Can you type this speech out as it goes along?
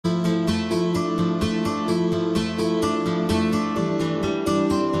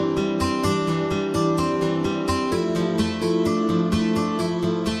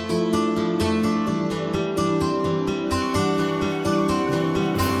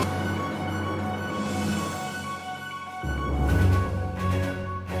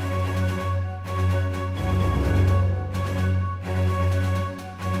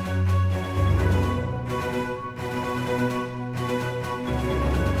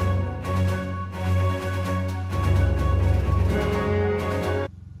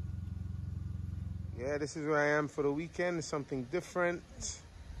this is where I am for the weekend. It's something different.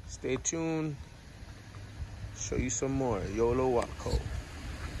 Stay tuned. Show you some more. YOLO Watco.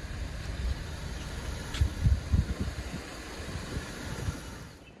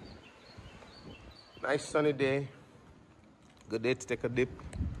 Nice sunny day. Good day to take a dip.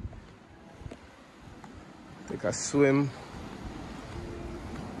 Take a swim.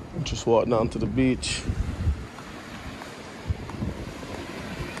 Just walk down to the beach.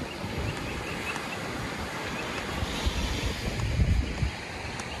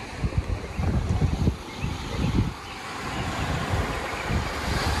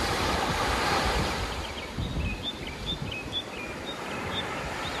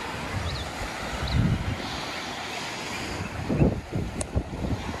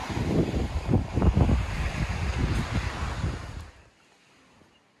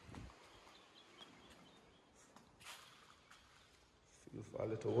 For a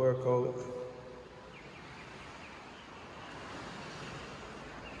little workout.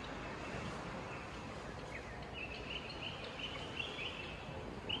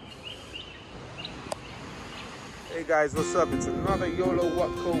 Hey guys, what's up? It's another YOLO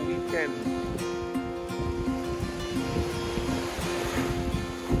Watco weekend.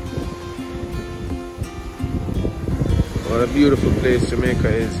 What a beautiful place Jamaica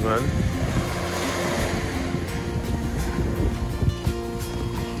is, man.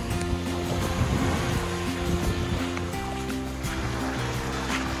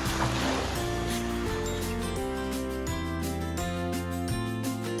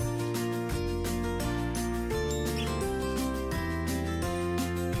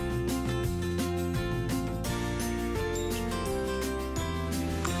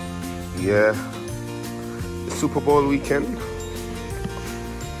 Yeah, the Super Bowl weekend.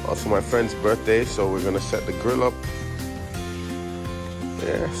 Also my friend's birthday, so we're gonna set the grill up.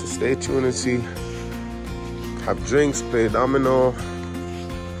 Yeah, so stay tuned and see. Have drinks, play domino,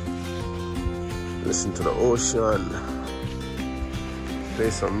 listen to the ocean,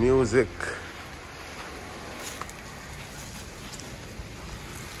 play some music.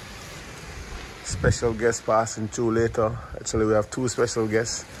 Special guest passing through later. Actually, we have two special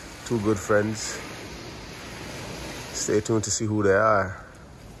guests. Two good friends. Stay tuned to see who they are.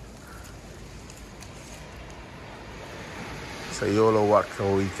 It's a YOLO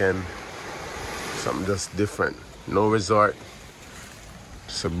Watco weekend. Something just different. No resort.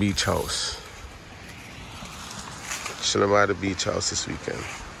 Just a beach house. Chilling by the beach house this weekend.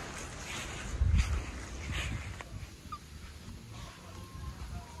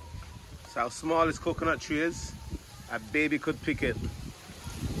 So how small this coconut tree is, a baby could pick it.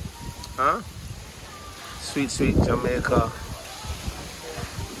 Huh? Sweet, sweet Jamaica.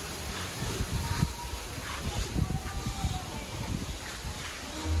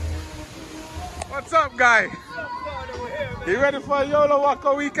 What's up, guy? You ready for a YOLO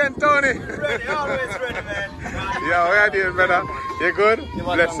Watco weekend, Tony? Ready, always ready, man. Yeah, how you doing, brother? You good?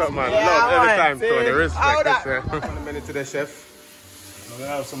 Bless up, man. Yeah, love every right. time, Tony. Respect this, that? On a minute to the chef. We're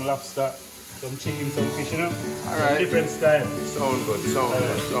gonna have some lobster, some chicken, some fish, you know? All right. Different style. Sound good, sound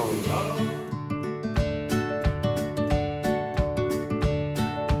good, sound good.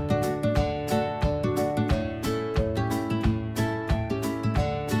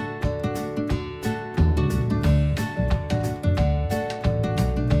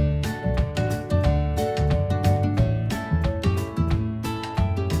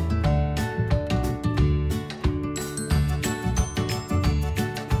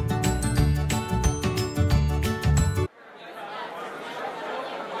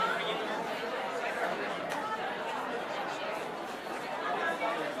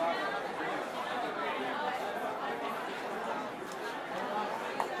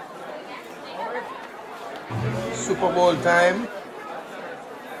 Super Bowl time.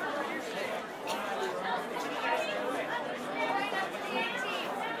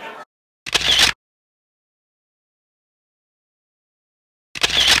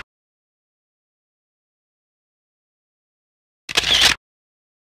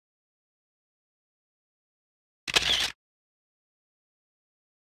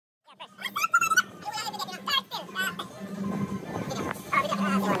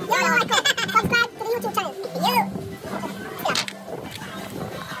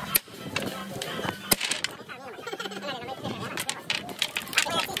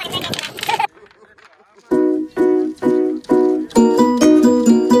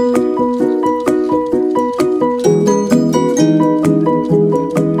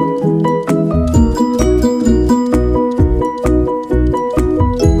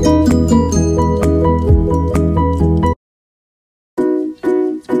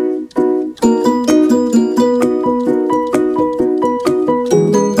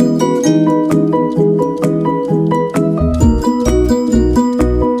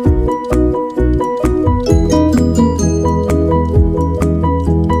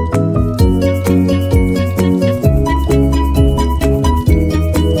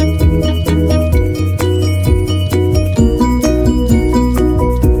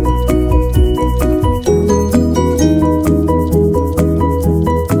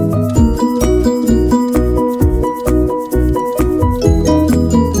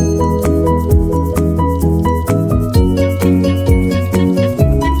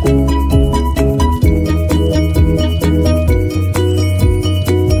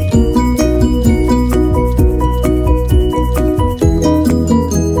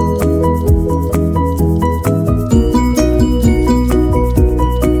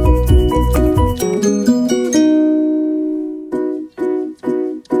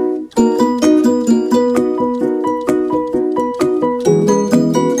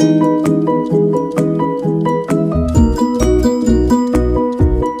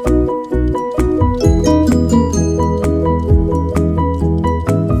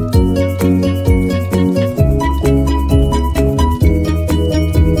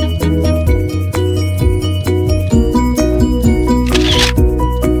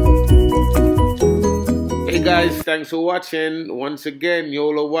 guys, thanks for watching. Once again,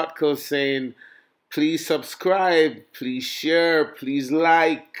 Yolo Watko saying, please subscribe, please share, please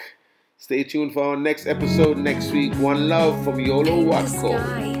like. Stay tuned for our next episode next week. One love from Yolo Watko.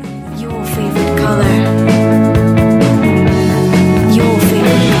 Your favorite color.